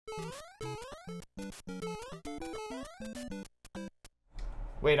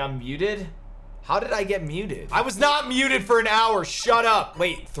Wait, I'm muted? How did I get muted? I was not muted for an hour. Shut up.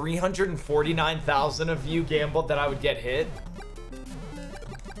 Wait, 349,000 of you gambled that I would get hit?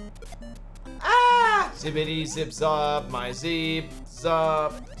 Ah! Zippity zip zop, my zeep,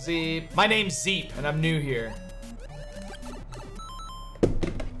 zop, zeep. My name's Zeep, and I'm new here.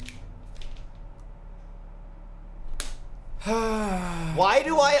 Why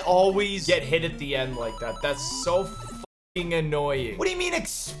do I always get hit at the end like that? That's so fucking annoying. What do you mean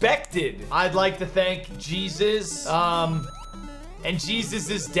expected? I'd like to thank Jesus, and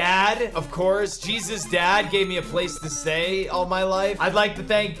Jesus' dad, of course. Jesus' dad gave me a place to stay all my life. I'd like to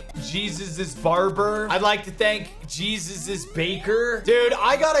thank Jesus' barber. I'd like to thank Jesus' baker. Dude,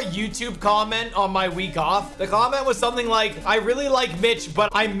 I got a YouTube comment on my week off. The comment was something like, I really like Mitch, but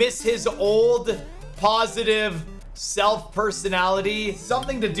I miss his old positive self-personality.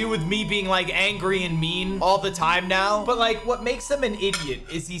 Something to do with me being like angry and mean all the time now. But like, what makes him an idiot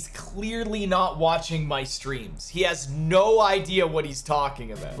is he's clearly not watching my streams. He has no idea what he's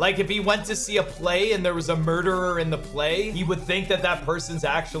talking about. Like, if he went to see a play and there was a murderer in the play, he would think that that person's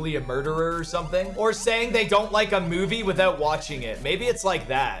actually a murderer or something. Or saying they don't like a movie without watching it. Maybe it's like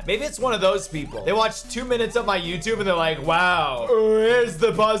that. Maybe it's one of those people. They watch 2 minutes of my YouTube and they're like, wow, where's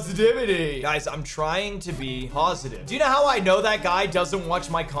the positivity? Guys, I'm trying to be positive. Do you know how I know that guy doesn't watch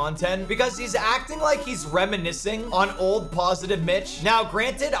my content? Because he's acting like he's reminiscing on old positive Mitch. Now,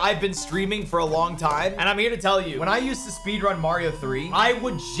 granted, I've been streaming for a long time, and I'm here to tell you, when I used to speedrun Mario 3, I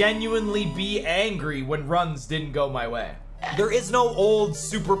would genuinely be angry when runs didn't go my way. There is no old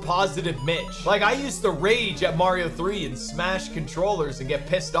super positive Mitch. Like, I used to rage at Mario 3 and smash controllers and get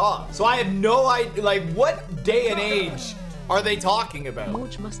pissed off. So I have no idea, like, what day and age are they talking about?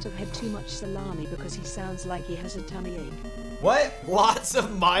 Morge must have had too much salami because he sounds like he has a tummy ache. What? Lots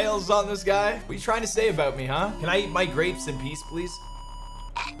of miles on this guy? What are you trying to say about me, huh? Can I eat my grapes in peace, please?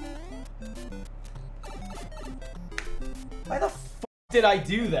 Why the f did I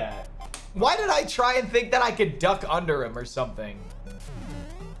do that? Why did I try and think that I could duck under him or something?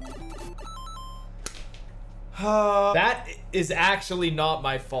 That is actually not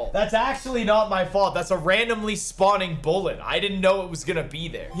my fault. That's actually not my fault. That's a randomly spawning bullet. I didn't know it was gonna be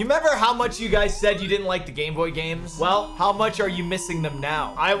there. You remember how much you guys said you didn't like the Game Boy games? Well, how much are you missing them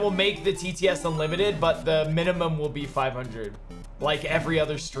now? I will make the TTS Unlimited, but the minimum will be 500. Like every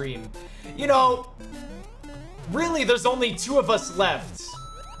other stream. You know, really, there's only 2 of us left.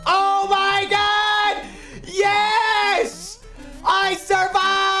 Oh my God! Yes! I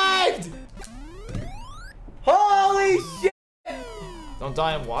survived! Holy shit! Don't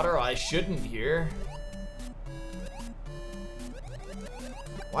die in water? I shouldn't here.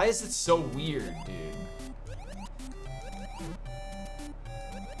 Why is it so weird, dude?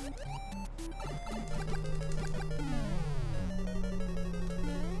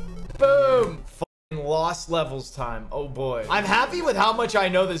 Boom! Fucking lost levels time. Oh boy. I'm happy with how much I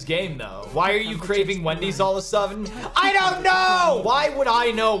know this game though. Why are you craving Wendy's all of a sudden? I don't know! Why would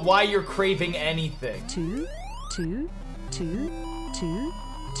I know why you're craving anything? 2, 2, 2, 2,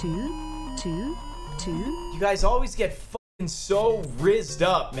 2, 2, 2. You guys always get fucking so rizzed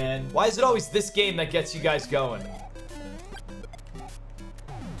up, man. Why is it always this game that gets you guys going?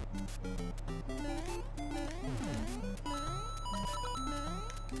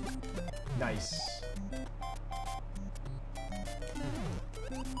 Nice.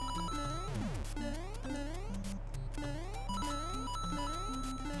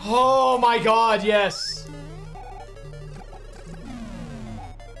 Oh my God, yes.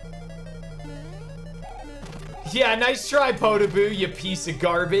 Yeah, nice try, Potaboo, you piece of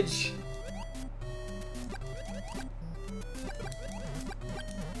garbage.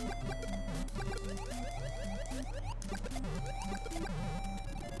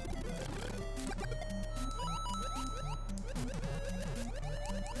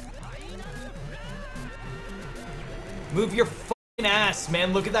 Move your fucking ass,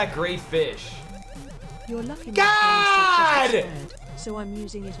 man. Look at that great fish. You're lucky. God! So I'm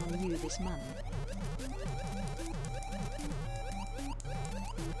using it on you this month.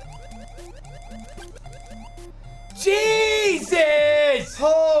 Jesus!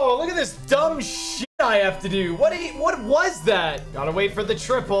 Oh, look at this dumb shit I have to do. What was that? Gotta wait for the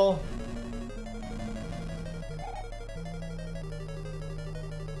triple.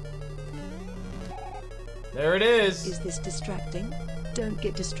 There it is. Is this distracting? Don't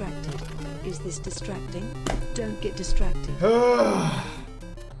get distracted. Is this distracting? Don't get distracted.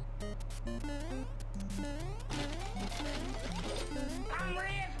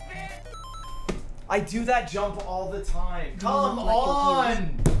 I do that jump all the time. Come Like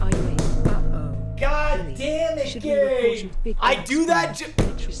on! Are you Should we report you big I black do that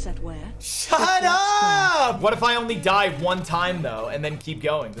Mitch reset where? Shut up! What if I only die one time though and then keep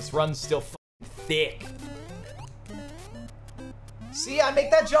going? This run's still thick. See, I make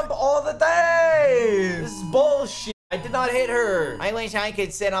that jump all the time. This is bullshit. I did not hit her. I wish I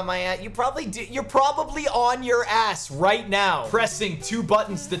could sit on my ass. You probably do. You're probably on your ass right now, pressing 2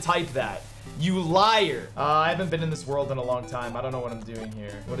 buttons to type that. You liar. I haven't been in this world in a long time. I don't know what I'm doing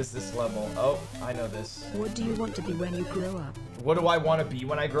here. What is this level? Oh, I know this. What do you want to be when you grow up? What do I want to be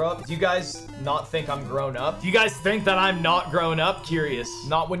when I grow up? Do you guys not think I'm grown up? Do you guys think that I'm not grown up? Curious.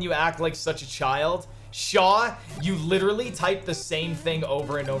 Not when you act like such a child. Shaw, you literally type the same thing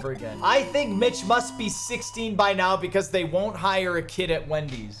over and over again. I think Mitch must be 16 by now because they won't hire a kid at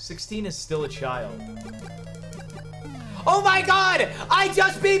Wendy's. 16 is still a child. Oh my god! I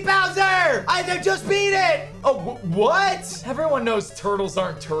just beat Bowser! I just beat it! Oh, what? Everyone knows turtles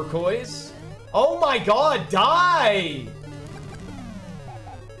aren't turquoise. Oh my god, die!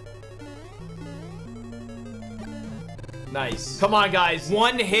 Nice. Come on, guys.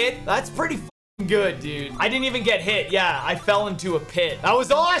 1 hit? That's pretty good, dude. I didn't even get hit. Yeah, I fell into a pit. That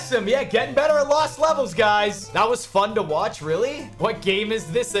was awesome. Yeah, getting better at lost levels, guys. That was fun to watch, really? What game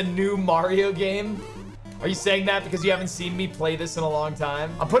is this? A new Mario game? Are you saying that because you haven't seen me play this in a long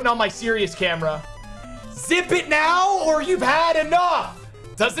time? I'm putting on my serious camera. Zip it now or you've had enough.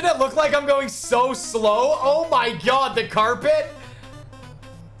 Doesn't it look like I'm going so slow? Oh my god, the carpet.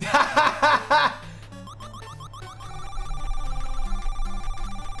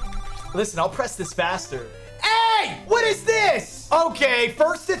 Listen, I'll press this faster. Hey, what is this? Okay,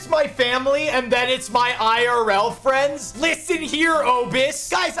 first it's my family and then it's my IRL friends. Listen here,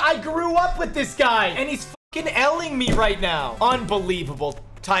 Obis. Guys, I grew up with this guy and he's fucking L-ing me right now. Unbelievable.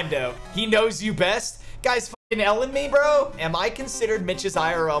 Timed out. He knows you best. Guys, fucking L-ing me, bro. Am I considered Mitch's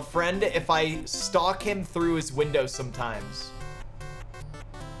IRL friend if I stalk him through his window sometimes?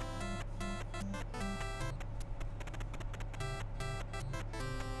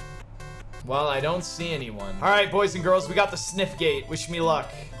 Well, I don't see anyone. All right, boys and girls, we got the sniff gate. Wish me luck.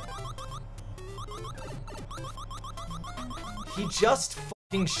 He just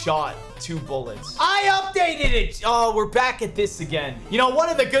fucking shot 2 bullets. I updated it. Oh, we're back at this again. You know, one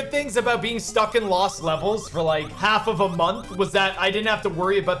of the good things about being stuck in lost levels for like half of a month was that I didn't have to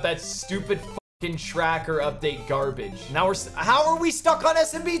worry about that stupid fucking tracker update garbage. Now how are we stuck on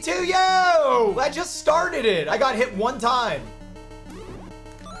SMB2? Yo, I just started it. I got hit 1 time.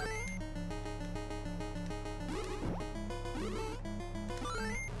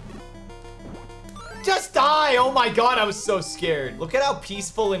 Just die! Oh my god, I was so scared. Look at how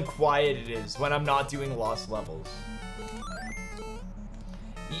peaceful and quiet it is when I'm not doing lost levels.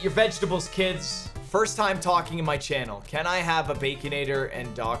 Eat your vegetables, kids. First time talking in my channel. Can I have a Baconator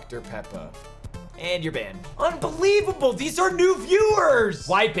and Dr. Peppa? And you're banned. Unbelievable! These are new viewers!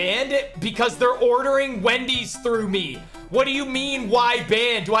 Why banned? Because they're ordering Wendy's through me. What do you mean, why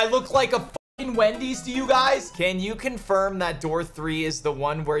banned? Do I look like a Wendy's to you guys? Can you confirm that door 3 is the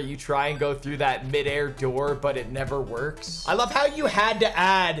one where you try and go through that midair door, but it never works? I love how you had to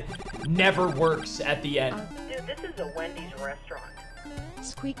add never works at the end. Dude, this is a Wendy's restaurant.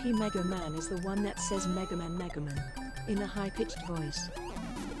 Squeaky Mega Man is the one that says Mega Man in a high-pitched voice.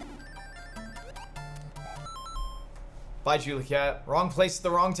 Bye, Julia. Wrong place at the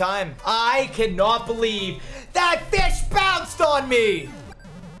wrong time. I cannot believe that fish bounced on me!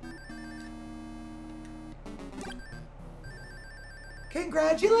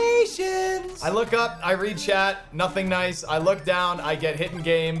 Congratulations! I look up, I read chat, nothing nice. I look down, I get hit in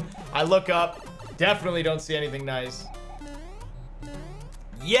game. I look up, definitely don't see anything nice.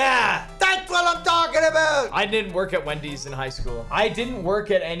 Yeah! That's what I'm talking about! I didn't work at Wendy's in high school. I didn't work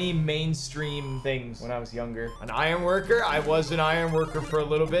at any mainstream things when I was younger. An iron worker? I was an iron worker for a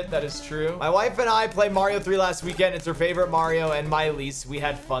little bit, that is true. My wife and I played Mario 3 last weekend. It's her favorite Mario and my least. We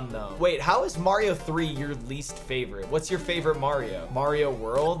had fun though. Wait, how is Mario 3 your least favorite? What's your favorite Mario? Mario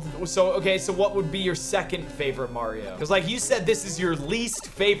World? So, okay, so what would be your second favorite Mario? Because like you said, this is your least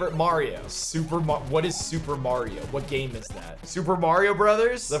favorite Mario. What is Super Mario? What game is that? Super Mario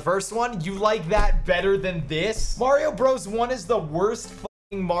Brothers? The first one? You like that better than this? Mario Bros 1 is the worst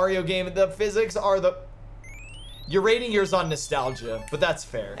fucking Mario game. The physics are the... You're rating yours on nostalgia, but that's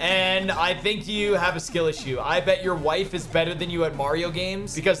fair. And I think you have a skill issue. I bet your wife is better than you at Mario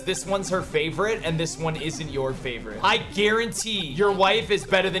games because this one's her favorite and this one isn't your favorite. I guarantee your wife is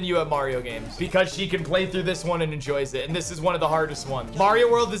better than you at Mario games because she can play through this one and enjoys it. And this is one of the hardest ones. Mario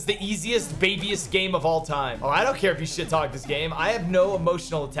World is the easiest, babiest game of all time. Oh, I don't care if you shit talk this game. I have no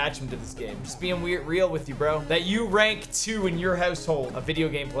emotional attachment to this game. Just being real with you, bro. That you rank 2 in your household of video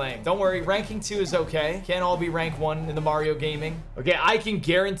game playing. Don't worry, ranking 2 is okay. Can't all be rank 1 in the Mario gaming. Okay, I can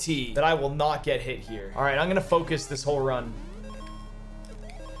guarantee that I will not get hit here. All right, I'm gonna focus this whole run.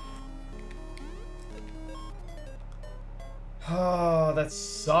 Oh, that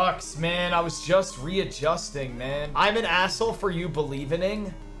sucks, man. I was just readjusting, man. I'm an asshole for you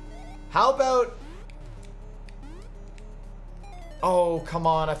believing. How about... Oh, come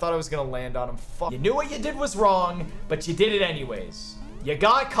on. I thought I was gonna land on him. Fuck. You knew what you did was wrong, but you did it anyways. You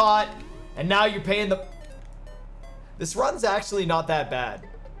got caught, and now you're paying the... This run's actually not that bad.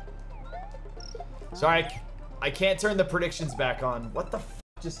 Sorry, I can't turn the predictions back on. What the f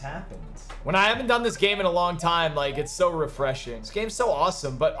just happened? When I haven't done this game in a long time, like, it's so refreshing. This game's so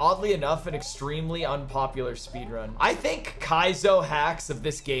awesome, but oddly enough, an extremely unpopular speedrun. I think Kaizo hacks of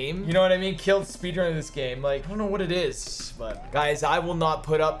this game, you know what I mean, killed speedrun of this game. Like, I don't know what it is, but guys, I will not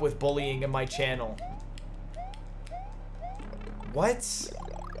put up with bullying in my channel. What?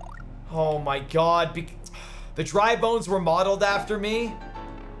 Oh my god. The dry bones were modeled after me?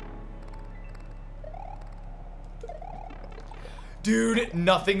 Dude,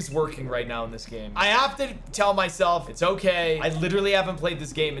 nothing's working right now in this game. I have to tell myself it's okay. I literally haven't played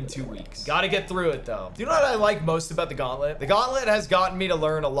this game in 2 weeks. Gotta get through it though. Do you know what I like most about the Gauntlet? The Gauntlet has gotten me to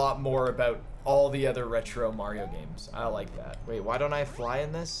learn a lot more about all the other retro Mario games. I like that. Wait, why don't I fly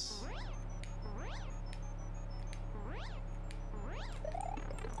in this?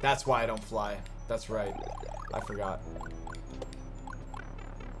 That's why I don't fly. That's right. I forgot.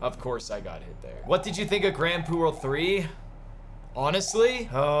 Of course I got hit there. What did you think of Grand Poo World 3? Honestly?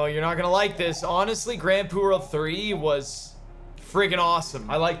 Oh, you're not gonna like this. Honestly, Grand Poo World 3 was friggin' awesome.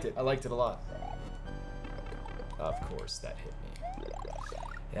 I liked it. I liked it a lot. Of course, that hit me.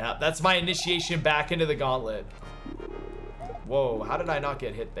 Yeah, that's my initiation back into the Gauntlet. Whoa, how did I not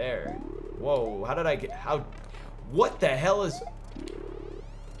get hit there? Whoa, how did I get... How... What the hell is...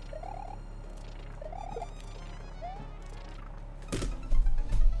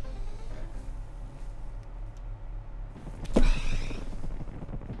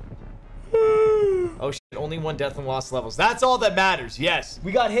 Oh shit, only 1 death in lost levels. That's all that matters, yes.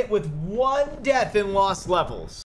 We got hit with 1 death in lost levels.